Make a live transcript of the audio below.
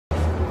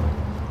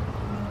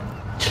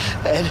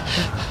Ed,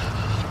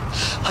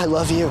 I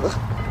love you.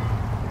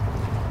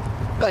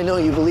 I know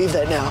you believe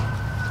that now.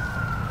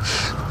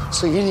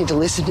 So you need to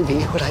listen to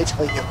me when I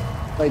tell you.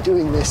 By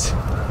doing this,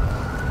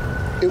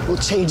 it will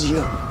change you.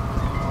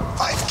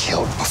 I've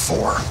killed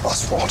before,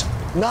 Oswald.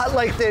 Not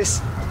like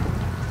this.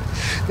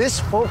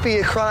 This won't be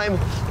a crime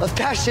of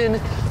passion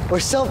or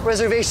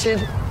self-preservation.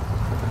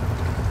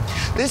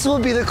 This will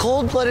be the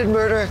cold-blooded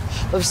murder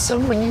of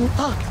someone you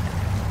love.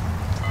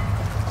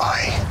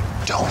 I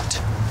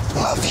don't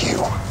love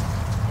you.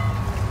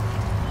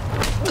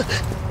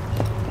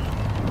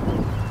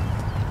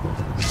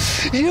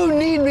 You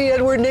need me,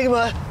 Edward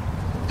Nygma.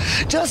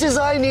 Just as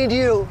I need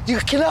you. You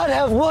cannot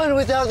have one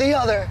without the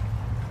other.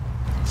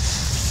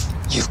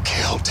 You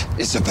killed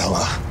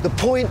Isabella. The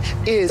point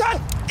is... That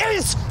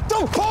is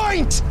the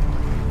point!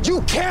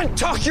 You can't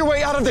talk your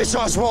way out of this,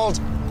 Oswald.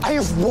 I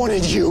have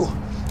wanted you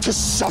to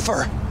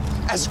suffer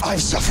as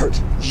I've suffered.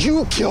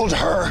 You killed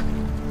her,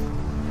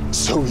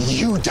 so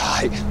you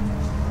die.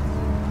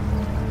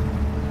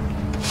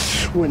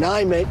 When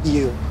I met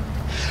you,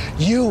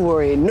 you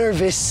were a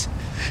nervous,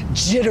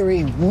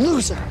 jittery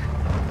loser.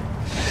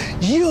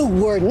 You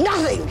were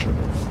nothing.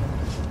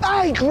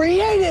 I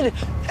created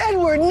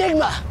Edward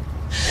Nygma.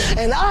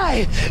 And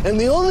I am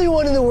the only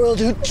one in the world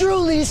who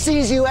truly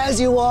sees you as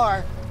you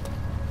are.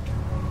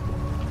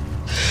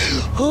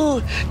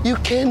 Who you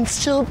can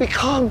still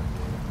become.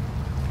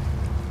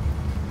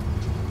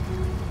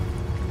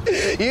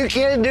 You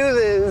can't do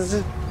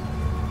this.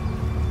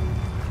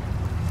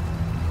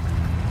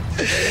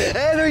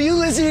 Ed, are you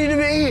listening to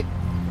me?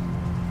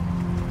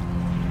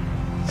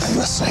 I'm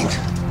listening.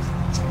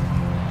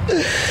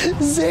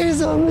 Say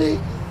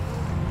something.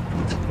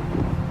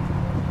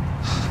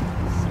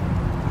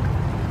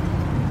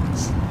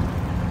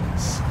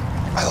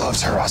 I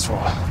loved her,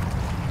 Oswald.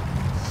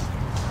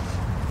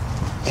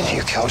 And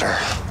you killed her.